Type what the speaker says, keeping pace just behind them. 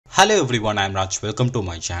Hello everyone, I am Raj. Welcome to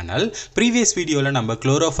my channel. Previous video la நம்ம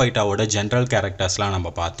க்ளோரோஃபைட்டா ஓட general கேரக்டர்ஸ்லாம் நம்ம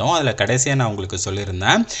பார்த்தோம். அதுல கடைசியா நான் உங்களுக்கு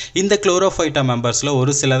சொல்லிருந்தேன் இந்த க்ளோரோஃபைட்டா மெம்பர்ஸ்ல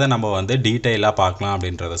ஒரு சிலதை நம்ம வந்து டீடைலா பார்க்கலாம்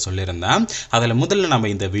அப்படின்றத சொல்லிருந்தேன். அதுல முதல்ல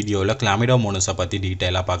நம்ம இந்த வீடியோல Chlamydomonas பத்தி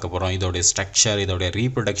டீடைலா பார்க்க போறோம். இதோட ஸ்ட்ரக்சர், இதோட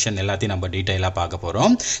ரீப்ரொடக்ஷன் எல்லாத்தையும் நம்ம டீடைலா பார்க்க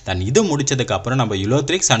போறோம். then இது முடிச்சதுக்கு அப்புறம் நம்ம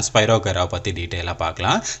யூலோத்ரிக்ஸ் அண்ட் ஸ்பைரோகெரா பத்தி டீடைலா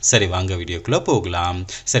பார்க்கலாம். சரி வாங்க வீடியோக்குள்ள போகலாம்.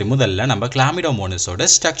 சரி முதல்ல நம்ம Chlamydomonas ஓட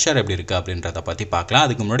ஸ்ட்ரக்சர் எப்படி இருக்கு அப்படின்றத பத்தி பார்க்கலாம்.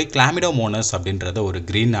 அதுக்கு முன்னாடி Chlamydomonas அப்படின்றது ஒரு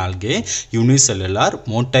green algae unicellular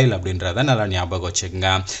motile அப்படின்றத நல்லா ஞாபகம் வச்சுக்கங்க.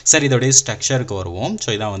 சரி இதோட ஸ்ட்ரக்சருக்கு வருவோம். சோ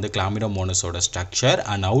இதான் வந்து Chlamydomonas ஓட ஸ்ட்ரக்சர்.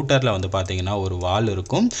 அண்ட் அவுட்டர்ல வந்து பாத்தீங்கன்னா ஒரு வால்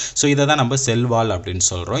இருக்கும். சோ இத தான் நம்ம செல் வால் அப்படினு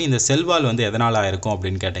சொல்றோம். இந்த செல் வால் வந்து எதனால ஆயிருக்கும்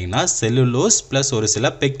அப்படினு கேட்டிங்கன்னா செல்லுலோஸ் பிளஸ் ஒரு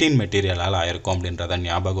சில பெக்டின் மெட்டீரியலால ஆயிருக்கும் அப்படின்றத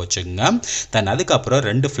ஞாபகம் வச்சுக்கங்க. தென் அதுக்கு அப்புறம்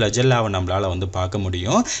ரெண்டு ஃப்ளஜெல்லாவை நம்மளால வந்து பார்க்க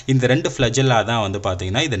முடியும். இந்த ரெண்டு ஃப்ளஜெல்லா தான் வந்து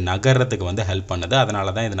பாத்தீங்கன்னா இது நகர்றதுக்கு வந்து ஹெல்ப் பண்ணுது.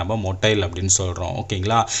 அதனால தான் இது நம்ம மொட்டைல் அப்படினு சொல்றோம்.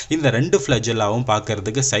 ஓகேங்களா? இந்த ரெண்டு ஃப்ளஜெல்லாவும்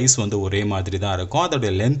பார்க்கிறதுக்கு சைஸ் வந்து ஒரே மாதிரி தான் இருக்கும். அதோட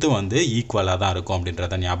லெந்த் வந்து ஈக்குவலா தான் இருக்கும்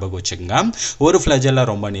அப்படின்றத ஞாபகம் வச்சுக்கங்க. ஒரு ஃப்ளஜெல்லா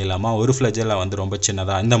ரொம்ப நீளமா, ஒரு ஃப்ளஜெல்லா வந்து ரொம்ப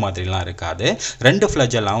சின்னதா இந்த மாதிரிலாம் இருக்காது. ரெண்டு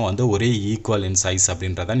ஃப்ளஜெல்லாவும் வந்து ஒரே ஈக்குவல் இன் சைஸ்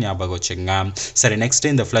அப்படின்றத ஞாபகம் வச்சுக்கங்க. சரி நெக்ஸ்ட்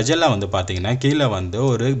இந்த ஃப்ளஜெல்லா வந்து பாத்தீங்கன்னா கீழே வந்து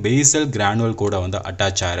ஒரு பேசல் கிரானுவல் கூட வந்து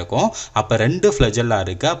அட்டாச் ஆயிருக்கும். அப்ப ரெண்டு ஃப்ளஜெல்லா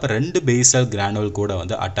இருக்கு. அப்ப ரெண்டு பேசல் கிரானுவல் கூட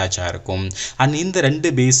வந்து அட்டாச் ஆயிருக்கும். அண்ட் இந்த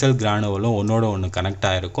ரெண்டு பேசல் கிரானுவலும் ஒன்னோட ஒன்னு கனெக்ட்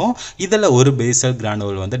ஆயிருக்கும். இதுல ஒரு பேசல்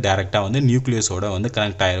கிரானுவல் வந்து டைரக்டா வந்து நியூக்ளியஸோட வந்து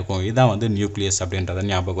கனெக்ட் ஆயிருக்கும். இதான் வந்து நியூக்ளியஸ் அப்படின்றத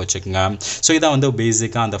ஞாபகம் வச்சுக்கோங்க. சோ இதான் வந்து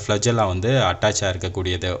பேசிக்கா அந்த ஃப்ளஜெல்லா வந்து அட்டாச்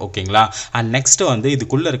ஆயிருக்கக்கூடியது. ஓகேங்களா? அண்ட் நெக்ஸ்ட் வந்து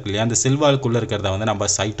இதுக்குள்ள இருக்கு இல்லையா, அந்த செல்வால்குள்ள இருக்கிறத வந்து நம்ம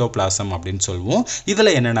சைட்டோபிளாசம் அப்படின்னு சொல்லுவோம்.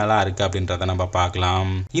 இதுல என்னென்னலாம் இருக்கு அப்படின்றத நம்ம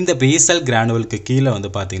பார்க்கலாம். இந்த பேசல் கிரானுவலுக்கு கீழே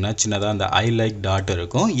வந்து பாத்தீங்கன்னா சின்னதா அந்த ஐ லைக் டாட்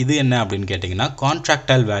இருக்கும். இது என்ன அப்படின்னு கேட்டீங்கன்னா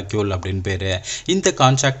கான்ட்ராக்டைல் வேக்யூல் அப்படின்னு பேரு. இந்த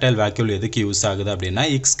கான்ட்ராக்டைல் வேக்யூல் எதுக்கு யூஸ் ஆகுது அப்படின்னா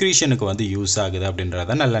எக்ஸ்கிரீஷனுக்கு வந்து யூஸ் ஆகுது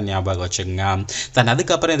அப்படின்றத நல்லா ஞாபகம் வச்சுக்கோங்க. தென்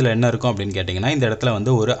அதுக்கப்புறம் இதுல என்ன இருக்கும் அப்படின்னு கேட்டீங்கன்னா இந்த இடத்துல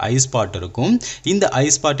வந்து ஒரு ஐ ஸ்பாட் இருக்கும். இந்த ஐ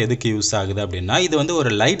ஸ்பாட் எதுக்கு யூஸ் ஆகுது அப்படின்னா இது வந்து ஒரு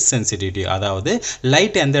லைட் சென்சிட்டிவிட்டி, அதாவது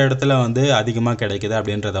லைட் எந்த இடத்துல வந்து அதிகமாக கிடைக்குது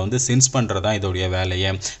அப்படின்றத வந்து சென்ஸ் பண்றதா இதோடைய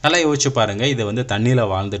வேலையே. நல்லா யோசிச்சு பாருங்க, இது வந்து தண்ணியில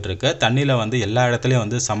வாழ்ந்துட்டு இருக்கு. தண்ணியில வந்து எல்லா இடத்துலயும்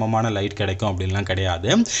வந்து சமமான லைட் கிடைக்கும் அப்படின்லாம் கிடையாது.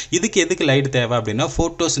 இதுக்கு எதுக்கு லைட் தேவை அப்படின்னா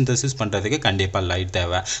போட்டோசிந்தசிஸ் பண்றதுக்கு கண்டிப்பா லைட்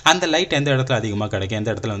தேவை. அந்த லைட் எந்த இடத்துல அதிகமாக கிடைக்கும், எந்த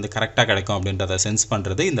இடத்துல வந்து கரெக்டா கிடைக்கும் அப்படின்றத சென்ஸ்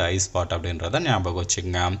பண்றது இந்த ஐ ஸ்பாட் அப்படின்றத ஞாபகம்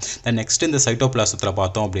வச்சுக்கோங்க. நெக்ஸ்ட் இந்த சைட்டோபிளாசத்துல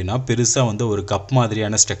பார்த்தோம் அப்படின்னா பெருசா வந்து ஒரு கப்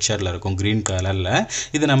மாதிரியான ஸ்ட்ரக்சர்ல இருக்கும் கிரீன் கலர்ல.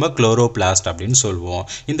 இது நம்ம குளோரோபிளாஸ்ட் அப்படின்னு சொல்லுவோம்.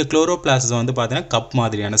 இந்த குளோரோபிளாஸ்ட் வந்து பாத்தீங்கன்னா கப்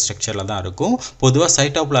மாதிரியான ஸ்ட்ரக்சர்ல தான் இருக்கும். பொதுவா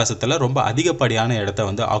சைட்டோபிளாசத்துல ரொம்ப அதிகப்படியான இடத்தை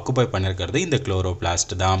வந்து ஆக்குபை பண்ணிருக்கிறது இந்த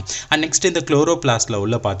குளோரோபிளாஸ்ட் தான். அண்ட் நெக்ஸ்ட் இந்த குளோரோபிளாஸ்ட்ல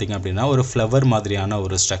உள்ள பாத்தீங்க அப்படின்னா ஒரு ஃப்ளவர் மாதிரியான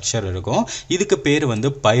ஒரு ஸ்ட்ரக்சர் இருக்கும். இதுக்கு பேர் வந்து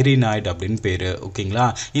பைரினாய்டு அப்படின்னு பேரு. ஓகேங்களா?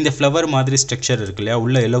 இந்த ஃப்ளவர் மாதிரி ஸ்ட்ரக்சர் இருக்கு இல்லையா,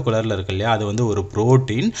 உள்ள எல்லோ கலர்ல இருக்கு இல்லையா, அது வந்து ஒரு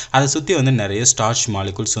புரோட்டீன். அதை சுத்தி வந்து நிறைய ஸ்டார்ச்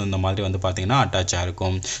மாலிகுல்ஸ் இந்த மாதிரி வந்து பாத்தீங்கன்னா அட்டாச்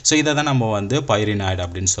ஆயிருக்கும். சோ இத தான் நம்ம வந்து பைரினாய்டு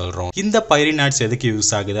அப்படின்னு சொல்றோம். இந்த பைரினாய்ட்ஸ் எதுக்கு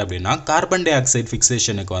யூஸ் ஆகுது அப்படின்னா கார்பன் டை ஆக்சைடு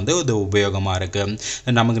ஃபிக்சேஷனுக்கு வந்து இது உபயோகமா இருக்கு.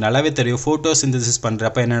 நமக்கு நல்லாவே தெரியும் போட்டோசிந்தசிஸ்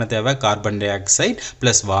பண்றப்ப என்னென்ன தேவை, carbon di oxide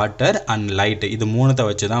plus water and light, இது மூணுத்தை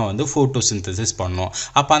வச்சு தான் வந்து போட்டோசிந்தசிஸ் பண்ணோம்.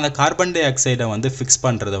 அப்ப அந்த கார்பன் டை ஆக்சைடை வந்து ஃபிக்ஸ்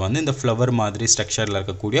பண்றது வந்து இந்த ஃப்ளவர் மாதிரி ஸ்ட்ரக்சர்ல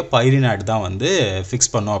இருக்கக்கூடிய பைரினாய்டு தான் வந்து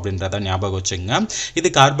ஃபிக்ஸ் பண்ணும் அப்படின்றத ஞாபகம் வச்சுங்க. இது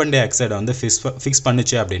கார்பன் டை ஆக்சைடை வந்து ஃபிக்ஸ்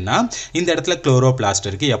பண்ணுச்சு அப்படின்னா இந்த இடத்துல குளோரோபிளாஸ்ட்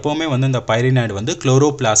இருக்கு. எப்பவுமே வந்து இந்த பைரினாய்டு வந்து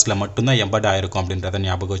குளோரோபிளாஸ்ட்ல மட்டும்தான் எம்பட் ஆயிருக்கும் அப்படின்றத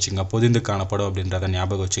ஞாபகம் வச்சுங்க. பொதிந்து காணப்படும் அப்படின்றத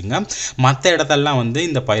ஞாபகம் வச்சுங்க. மற்ற இடத்தெல்லாம் வந்து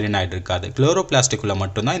இந்த பைரினாய்டு இருக்காது. குளோரோபிளாஸ்டுக்குள்ள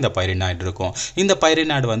மட்டும்தான் இந்த பைரினாய்டு இருக்கும். இந்த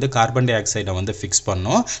பைரினாய்டு வந்து கார்பன் டை ஆக்சைடை வந்து ஃபிக்ஸ்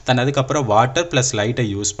பண்ணும். தன் அதுக்கப்புறம் வாட்டர் பிளஸ் லைட்டை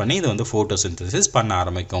யூஸ் பண்ணி இது வந்து போட்டோசிந்தசிஸ் பண்ண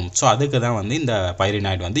ஆரம்பிக்கும். ஸோ அதுக்கு தான் வந்து இந்த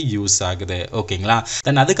பைரினாய்டு வந்து யூஸ் ஆகுது. ஓகேங்களா?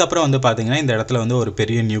 தென் அதுக்கப்புறம் வந்து பாத்தீங்கன்னா இந்த இடத்துல வந்து ஒரு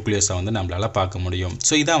பெரிய நியூக்ளியஸை வந்து நம்மளால பார்க்க முடியும்.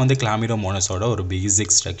 ஸோ இதான் வந்து Chlamydomonasோட ஒரு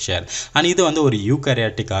பேசிக் ஸ்ட்ரக்சர். அண்ட் இது வந்து ஒரு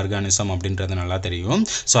யூகரியாட்டிக் ஆர்கானிசம் அப்படின்றது நல்லா தெரியும்.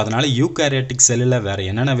 ஸோ அதனால யூகரியாட்டிக் செல்லில் வேற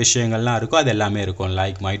என்னென்ன விஷயங்கள்லாம் இருக்கோ அது எல்லாமே இருக்கும்.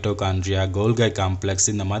 லைக் மைட்டோகாண்ட்ரியா, கோல்கை காம்ப்ளெக்ஸ்,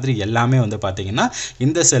 இந்த மாதிரி எல்லாமே வந்து பார்த்தீங்கன்னா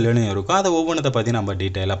இந்த செல்லுலையும் இருக்கும். அதை ஒவ்வொன்றத்தை பற்றி நம்ம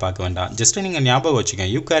டீட்டெயிலாக பார்க்க வேண்டாம். ஜஸ்ட் நீங்கள் ஞாபகம் வச்சுக்கோங்க,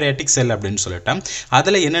 யூகரியாட்டிக் செல் அப்படின்னு சொல்லிட்டேன்.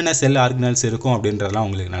 அதில் என்னென்ன செல் ஆர்கனல்ஸ் இருக்கும் அப்படின்றதெல்லாம்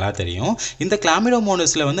உங்களுக்கு நல்லா தெரியும். இந்த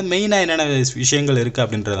Chlamydomonasல வந்து மெயினாக என்னென்ன விஷயங்கள் இருக்குது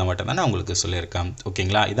அப்படின்றத மட்டும் தான் நான் உங்களுக்கு சொல்லியிருக்கேன்.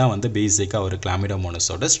 ஓகேங்களா? இதான் வந்து பேசிக்காக ஒரு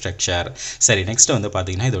Chlamydomonasோட ஸ்ட்ரக்சர். சரி நெக்ஸ்ட் வந்து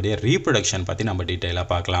பார்த்தீங்கன்னா இதோடைய ரீப்ரொடக்ஷன் பற்றி நம்ம டீட்டெயிலாக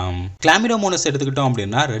பார்க்கலாம். Chlamydomonas எடுத்துக்கிட்டோம்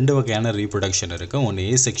அப்படின்னா ரெண்டு வகையான ரீப்ரொடக்ஷன் இருக்கு. ஒன்று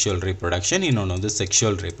asexual reproduction, இன்னொன்று வந்து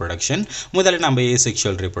sexual reproduction. முதல்ல நம்ம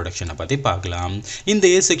asexual reproduction பத்தி பார்க்கலாம். இந்த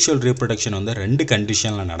asexual reproduction வந்து ரெண்டு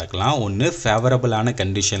கண்டிஷன்ல நடக்கலாம். ஒன்று ஃபேவரபிளான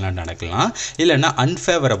கண்டிஷன்ல நடக்கலாம், இல்லைன்னா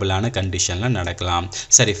அன்ஃபேவரபிளான கண்டிஷன்ல நடக்கலாம்.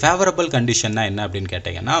 சரி, ஃபேவரபிள் கண்டிஷன்னா என்ன அப்படின்னு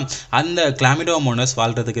கேட்டீங்கன்னா அந்த Chlamydomonas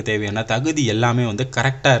வாழ்றதுக்கு தேவையான தகுதி எல்லாமே வந்து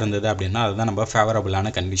கரெக்டாக இருந்தது அப்படின்னா அதுதான் நம்ம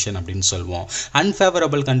ஃபேவரபிளான கண்டிஷன் அப்படின்னு சொல்லுவோம்.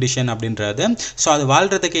 அன்ஃபேவரபிள் கண்டிஷன் அப்படின்றது ஸோ அது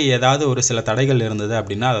வாழ்றதுக்கு ஏதாவது ஒரு சில தடைகள் சூழ்நிலைகள் இருந்தது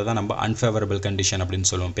அப்படின்னா அதை தான் நம்ம அன்ஃபேவரபிள் கண்டிஷன் அப்படின்னு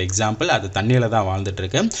சொல்லுவோம். இப்போ எக்ஸாம்பிள் அது தண்ணியில் தான் வாழ்ந்துட்டு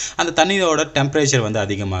இருக்கு, அந்த தண்ணியோட டெம்பரேச்சர் வந்து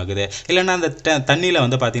அதிகமாகுது, இல்லைன்னா அந்த தண்ணியில்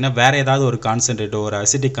வந்து பார்த்தீங்கன்னா வேற ஏதாவது ஒரு கான்சென்ட்ரேட்டோ ஒரு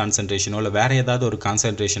அசிட்டிக் கான்சென்ட்ரேஷனோ இல்லை வேற ஏதாவது ஒரு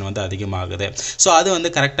கான்சென்ட்ரேஷன் வந்து அதிகமாகுது. ஸோ அது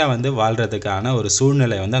வந்து கரெக்டாக வந்து வாழ்றதுக்கான ஒரு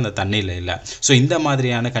சூழ்நிலை வந்து அந்த தண்ணியில் இல்லை. ஸோ இந்த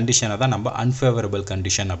மாதிரியான கண்டிஷனை தான் நம்ம அன்ஃபேவரபிள்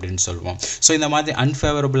கண்டிஷன் அப்படின்னு சொல்லுவோம். ஸோ இந்த மாதிரி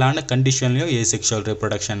அன்ஃபேவரபிளான கண்டிஷன்லையும் ஏசெக்சுவல்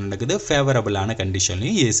ரீப்ரொடக்ஷன் நடக்குது, ஃபேவரபிளான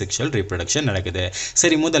கண்டிஷன்லையும் ஏசெக்சுவல் ரீப்ரொடக்ஷன் நடக்குது.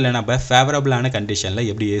 சரி, முதல்ல நம்ம ஃபேவரபிளான கண்டிஷனில்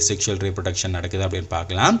எப்படி ஏசெக்சுவல் ரீப்ரொடக்ஷன் நடக்குது அப்படின்னு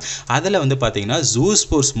பார்க்கலாம். அதில் வந்து பார்த்தீங்கன்னா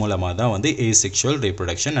ஜூஸ்போர்ஸ் மூலமாக தான் வந்து ஏசெக்சுவல்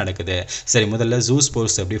ரீப்ரொடக்ஷன் நடக்குது. சரி, முதல்ல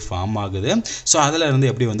ஜூஸ்போர்ஸ் எப்படி ஃபார்ம் ஆகுது, ஸோ அதில் இருந்து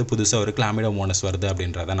எப்படி வந்து புதுசாக ஒரு கிளாமிடோமோனஸ் வருது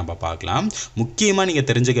அப்படின்றத நம்ம பார்க்கலாம். முக்கியமாக நீங்கள்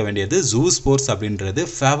தெரிஞ்சுக்க வேண்டியது ஜூஸ்போர்ஸ் அப்படின்றது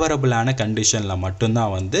ஃபேவரபிளான கண்டிஷனில்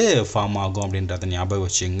மட்டும்தான் வந்து ஃபார்ம் ஆகும் அப்படின்றத ஞாபகம்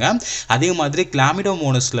வச்சுங்க. அதே மாதிரி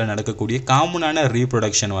கிளாமிடோமோனஸில் நடக்கக்கூடிய காமனான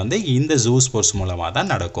ரீப்ரொடக்ஷன் வந்து இந்த ஜூஸ்போர்ஸ் மூலமாக தான்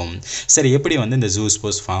நடக்கும். சரி, எப்படி வந்து இந்த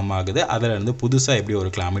ஜூஸ்போர்ஸ் ஃபார்ம் ஆகுது, அதில் இருந்து புதுசாக எப்படி ஒரு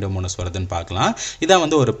கிளாமிடோமோனஸ் வருதுன்னு பார்க்கலாம். இதான்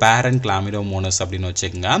வந்து ஒரு பேரண்ட் கிளாமிடோமோனஸ் அப்படின்னு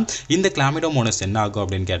வச்சுக்கோங்க. இந்த கிளாமிடோமோனஸ் என்ன ஆகும்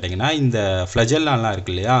அப்படின்னு கேட்டிங்கன்னா, இந்த ஃப்ளஜெல்லாலாம்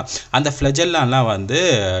இருக்கு இல்லையா, அந்த ஃப்ளஜெல்லாலாம் வந்து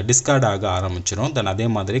டிஸ்கார்ட் ஆக ஆரம்பிச்சிடும். தென் அதே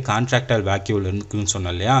மாதிரி கான்ட்ராக்டைல் வேக்யூல் இருக்குன்னு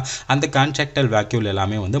சொன்னோம் இல்லையா, அந்த கான்ட்ராக்டைல் வேக்யூல்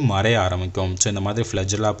எல்லாமே வந்து மறைய ஆரம்பிக்கும். ஸோ இந்த மாதிரி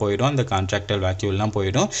ஃப்ளஜெல்லா போயிடும், அந்த கான்ட்ராக்டைல் வேக்யூல்லாம்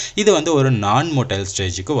போயிடும். இது வந்து ஒரு நான் மோட்டைல்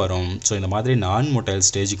ஸ்டேஜுக்கு வரும். ஸோ இந்த மாதிரி நான் மோட்டைல்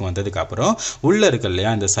ஸ்டேஜுக்கு வந்ததுக்கப்புறம் உள்ளே இருக்கு இல்லையா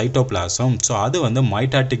இந்த சைட்டோபிளாசம், ஸோ அது வந்து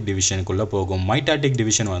மைட்டாட்டிக் டிவிஷனுக்குள்ளே போகும். மைட்டாட்டிக்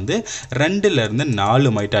டிவிஷன் வந்து 2லேருந்து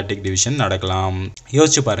 4 மைட்டாட்டிக் டிவிஷன் நடக்கலாம்.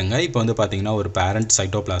 யோசிச்சு பாருங்க, இப்போ வந்து பார்த்தீங்கன்னா ஒரு பேரண்ட்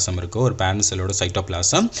சைட்டோபிளாசம் இருக்கு, ஒரு பேரண்ட் செல்லோட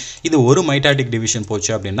சைட்டோபிளாசம். இது ஒரு மைட்டாட்டிக் டிவிஷன்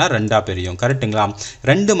போச்சு அப்படின்னா 2ஆ பிரியும், கரெக்டுங்களா?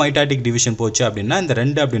 2 மைட்டாட்டிக் டிவிஷன் போச்சு அப்படின்னா இந்த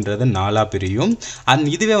 2 அப்படின்றது 4ஆ பிரியும்.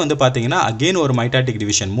 இதுவே வந்து பார்த்தீங்கன்னா அகெயின் ஒரு மைட்டாட்டிக்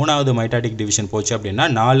டிவிஷன், 3வது மைட்டாட்டிக் டிவிஷன் போச்சு அப்படின்னா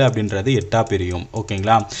 4 அப்படின்றது 8ஆ பிரியும்.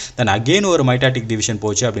 ஓகேங்களா? தென் அகெயின் ஒரு மைட்டாட்டிக் டிவிஷன்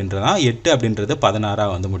போச்சு அப்படின்றதா 8 அப்படின்றது 16ஆ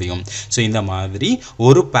வந்து முடியும். ஸோ இந்த மாதிரி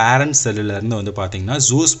ஒரு பேரண்ட் செல்லிலேருந்து வந்து பார்த்தீங்கன்னா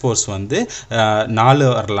ஜூஸ்போர்ஸ் வந்து 4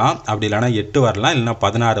 வரலாம், அப்படி இல்லைனா 8 வரலாம், இல்லைனா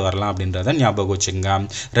 16 வரலாம் அப்படின்றத ஞாபகம் வச்சுங்க.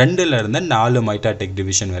 2லேருந்து 4 மைட்டாட்டிக்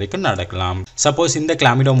டிவிஷன் வரைக்கும் நடக்கலாம். சப்போஸ் இந்த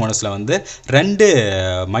கிளாமிடோமோனஸில் வந்து 2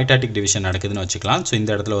 மைட்டாட்டிக் டிவிஷன் நடக்குதுன்னு வச்சுக்கலாம். ஸோ இந்த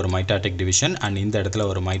இடத்துல ஒரு மைட்டாட்டிக் டிவிஷன் அண்ட் இந்த இடத்துல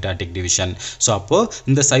ஒரு மைட்டாட்டிக் டிவிஷன். ஸோ அப்போது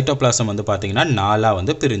இந்த சைட்டோபிளாசம் வந்து பார்த்தீங்கன்னா 4ஆக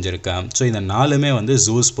வந்து பிரிஞ்சிருக்கு. ஸோ இந்த 4மே வந்து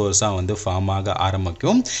ஜூஸ்போர்ஸாக வந்து ஃபார்ம் ஆக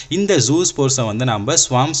ஆரம்பிக்கும். இந்த ஜூஸ்போர்ஸை வந்து நம்ம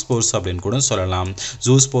ஸ்வாம் ஸ்போர்ஸ் அப்படின்னு கூட சொல்லலாம்.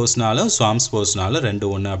 ஜூஸ்போர்ஸ்னாலும் ஸ்வாம் ஸ்போர்ஸ்னாலும் 2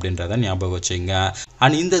 ஒன்று அப்படின்றத ஞாபகம் வச்சுங்க.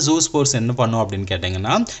 அண்ட் இந்த ஜூஸ்போர்ஸ் என்ன பண்ணும் அப்படின்னு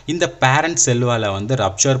கேட்டிங்கன்னா, இந்த பேரண்ட் செல்வால் வந்து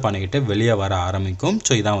ரப்சர் பண்ணிக்கிட்டு வெளியே வர ஆரம்பிக்கும்.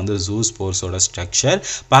 ஸோ இதான் வந்து ஜூஸ்போர்ஸோட ஸ்ட்ரக்சர்.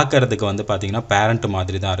 பார்க்கறதுக்கு வந்து பார்த்தீங்கன்னா பேரண்ட்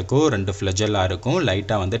மாதிரி தான் இருக்கும், 2 ஃப்ளஜெல்லாக இருக்கும்,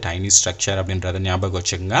 லைட்டாக வந்து டைனி ஸ்ட்ரக்சர் அப்படின்றத ஞாபகம்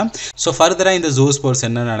வச்சுங்க. ஸோ ஃபர்தராக இந்த ஜூஸ்போர்ஸ்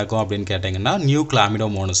என்ன நடக்கும் அப்படின்னு கேட்டிங்கன்னா நியூ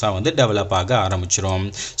கிளாமிடோமோனஸாக வந்து டெவலப் ஆக ஆரம்பிச்சிடும்.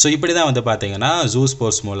 ஸோ இப்படி தான் வந்து பார்த்தீங்கன்னா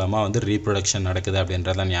ஜூஸ்போர்ஸ் மூலமாக வந்து ரீப்ரொடக்ஷன் நடக்குது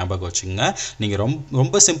அப்படின்றத ஞாபகம் வச்சுங்க. நீங்கள்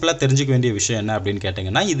ரொம்ப சிம்பிளாக தெரிஞ்சுக்க வேண்டிய விஷயம் என்ன அப்படின்னு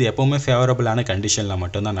கேட்டிங்கன்னா, இது எப்போவுமே ஃபேவரபிளான கண்டிஷனில்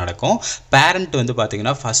மட்டும்தான் நடக்கும். பேரண்ட் வந்து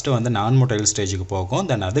பார்த்தீங்கன்னா ஃபஸ்ட்டு வந்து நான் மோட்டைல் ஸ்டேஜுக்கு போகும்,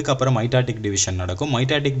 தென் அதுக்கப்புறம் மைட்டாட்டிக் டிவிஷன் நடக்கும்.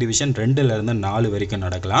 மைட்டாட்டிக் டிவிஷன் 2லேருந்து 4 வரைக்கும்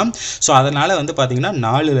நடக்கலாம். ஸோ அதனால் வந்து பார்த்தீங்கன்னா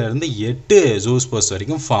 4லேருந்து 8 ஜூஸ்போர்ஸ்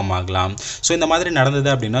வரைக்கும் ஃபார்ம் ஆகலாம். ஸோ இந்த மாதிரி நடந்தது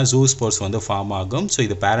அப்படின்னா ஜூஸ்போர்ஸ் வந்து ஃபார்ம் ஆகும். ஸோ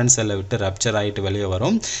இது பேரண்ட் செல்லை விட்டு ரப்சர் ஆகிட்டு வெளியே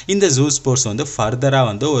வரும். இந்த ஜூஸ்போர்ஸ் வந்து ஃபர்தராக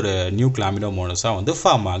வந்து ஒரு நியூ கிளாமிடோமோனஸாக வந்து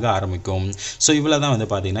ஃபார்ம் ஆக ஆரம்பிக்கும். ஸோ இவ்வளோ தான் வந்து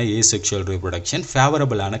பார்த்தீங்கன்னா ஏசெக்சுவல் ரீப்ரொடக்ஷன்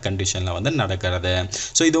ஃபேவரபிளான கண்டிஷனில் வந்து நடக்கிறது.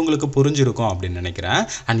 ஸோ இது உங்களுக்கு புரிஞ்சிருக்கும் அப்படின்னு நினைக்கிறேன்.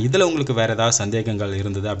 அண்ட் இதில் உங்களுக்கு வேறு ஏதாவது சந்தேகங்கள்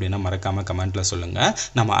இருந்தது அப்படின்னா மறக்காமல் கமெண்ட்டில் சொல்லுங்கள்.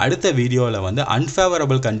 நம்ம அடுத்த வீடியோவில் வந்து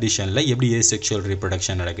அன்ஃபேவரபிள் கண்டிஷனில் எப்படி ஏசெக்சுவல்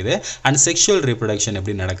ரீப்ரொடக்ஷன் நடக்குது அண்ட் செக்ஷுவல் ரீப்ரொடக்ஷன்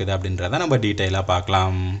எப்படி நடக்குது அப்படின்றத நம்ம டீட்டெயிலாக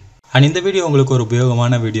பார்க்கலாம். அண்ட் இந்த வீடியோ உங்களுக்கு ஒரு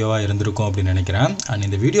உபயோகமான வீடியோவாக இருந்திருக்கும் அப்படின்னு நினைக்கிறேன். அண்ட்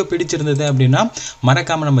இந்த வீடியோ பிடிச்சிருந்தது அப்படின்னா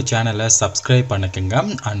மறக்காமல் நம்ம சேனலை சப்ஸ்கிரைப் பண்ணிக்கோங்க.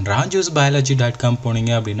 அண்ட் biology.raju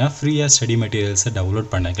போனீங்க அப்படின்னா ஃப்ரீயாக ஸ்டடி மெட்டீரியல்ஸை டவுன்லோட்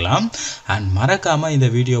பண்ணிக்கலாம். அண்ட் மறக்காமல் இந்த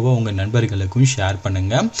வீடியோவை உங்கள் நண்பர்களுக்கும் ஷேர்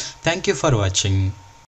பண்ணுங்கள். தேங்க்யூ ஃபார் வாட்சிங்.